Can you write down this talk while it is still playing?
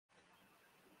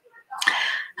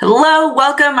Hello,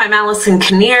 welcome. I'm Allison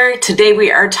Kinnear. Today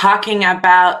we are talking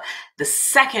about the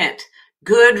second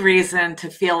good reason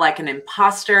to feel like an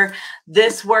imposter.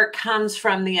 This work comes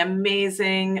from the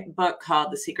amazing book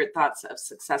called The Secret Thoughts of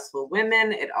Successful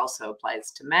Women. It also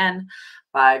applies to men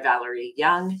by Valerie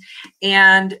Young.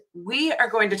 And we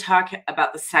are going to talk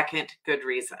about the second good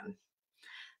reason.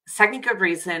 The second good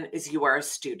reason is you are a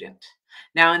student.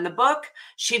 Now, in the book,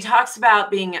 she talks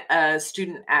about being a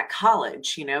student at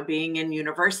college, being in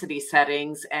university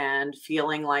settings and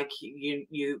feeling like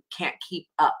you can't keep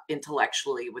up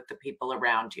intellectually with the people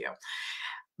around you.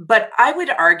 But I would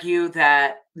argue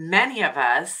that many of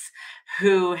us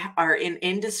who are in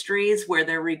industries where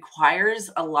there requires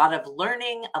a lot of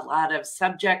learning, a lot of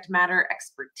subject matter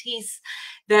expertise,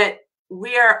 that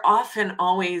we are often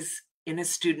always in a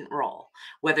student role,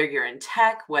 whether you're in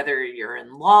tech, whether you're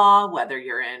in law, whether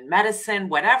you're in medicine,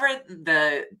 whatever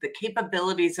the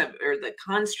capabilities of or the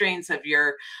constraints of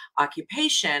your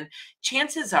occupation,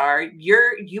 chances are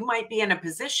you might be in a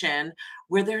position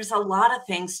where there's a lot of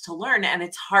things to learn and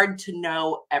it's hard to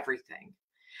know everything.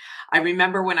 I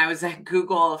remember when I was at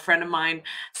Google, a friend of mine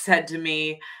said to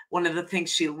me, one of the things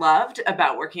she loved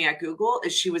about working at Google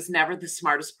is she was never the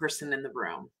smartest person in the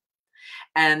room.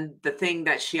 And the thing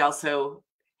that she also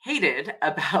hated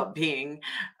about being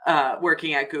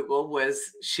working at Google was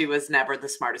she was never the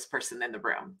smartest person in the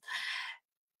room.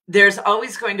 There's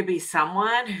always going to be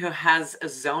someone who has a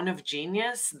zone of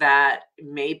genius that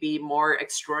may be more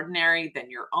extraordinary than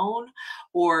your own,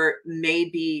 or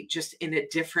maybe just in a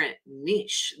different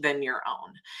niche than your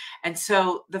own. And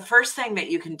so the first thing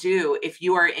that you can do if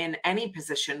you are in any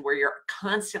position where you're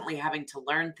constantly having to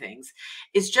learn things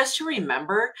is just to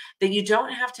remember that you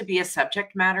don't have to be a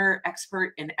subject matter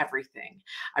expert in everything.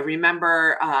 I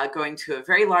remember going to a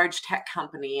very large tech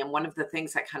company, and one of the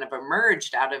things that kind of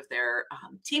emerged out of their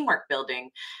teamwork building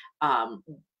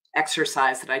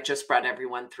exercise that I just brought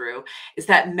everyone through is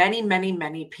that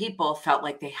many people felt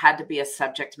like they had to be a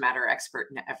subject matter expert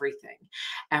in everything.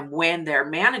 And when their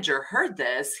manager heard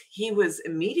this, he was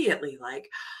immediately like,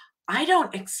 I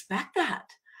don't expect that.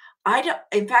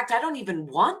 In fact, I don't even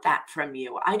want that from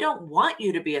you. I don't want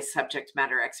you to be a subject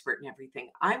matter expert in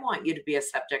everything. I want you to be a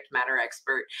subject matter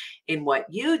expert in what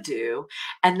you do,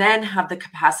 and then have the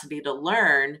capacity to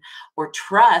learn or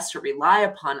trust or rely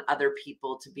upon other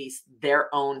people to be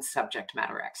their own subject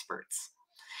matter experts.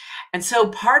 And so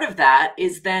part of that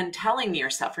is then telling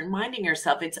yourself, reminding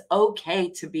yourself, it's okay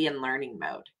to be in learning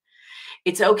mode.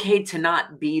 It's okay to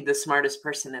not be the smartest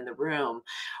person in the room.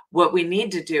 What we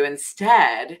need to do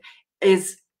instead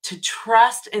is to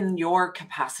trust in your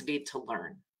capacity to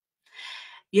learn.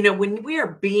 When we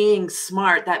are being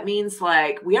smart, that means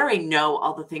like we already know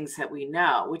all the things that we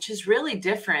know, which is really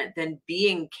different than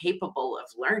being capable of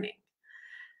learning,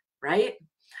 right?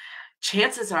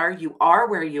 Chances are you are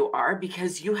where you are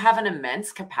because you have an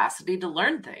immense capacity to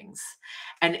learn things.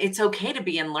 And it's okay to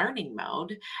be in learning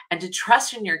mode and to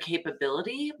trust in your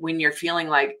capability when you're feeling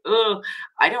like, oh,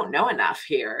 I don't know enough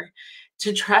here,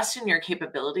 to trust in your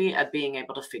capability of being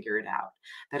able to figure it out.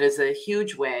 That is a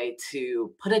huge way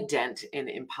to put a dent in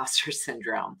imposter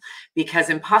syndrome, because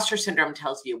imposter syndrome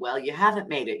tells you, well, you haven't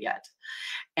made it yet.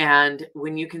 And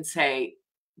when you can say,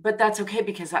 but that's okay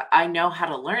because I know how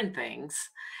to learn things,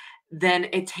 then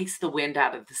it takes the wind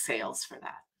out of the sails for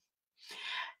that.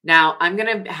 Now, I'm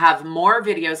going to have more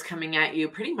videos coming at you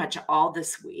pretty much all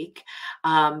this week,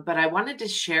 but I wanted to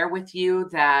share with you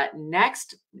that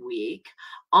next week,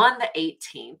 on the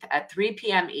 18th at 3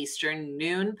 p.m. Eastern,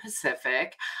 noon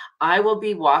Pacific, I will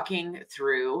be walking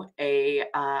through a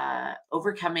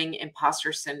Overcoming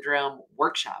Imposter Syndrome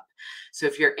workshop. So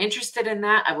if you're interested in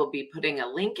that, I will be putting a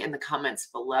link in the comments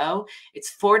below.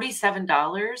 It's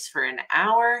 $47 for an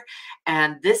hour.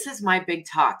 And this is my big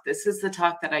talk. This is the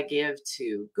talk that I give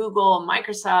to Google,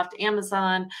 Microsoft,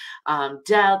 Amazon,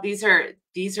 Dell. These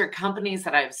are companies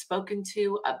that I've spoken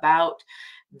to about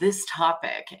this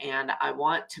topic, and I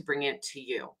want to bring it to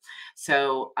you.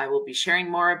 So I will be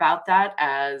sharing more about that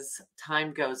as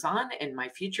time goes on in my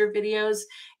future videos.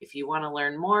 If you want to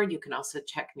learn more, you can also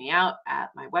check me out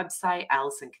at my website,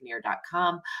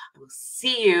 AllisonKinnear.com. I will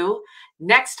see you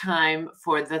next time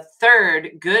for the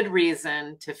third good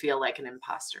reason to feel like an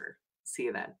imposter. See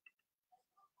you then.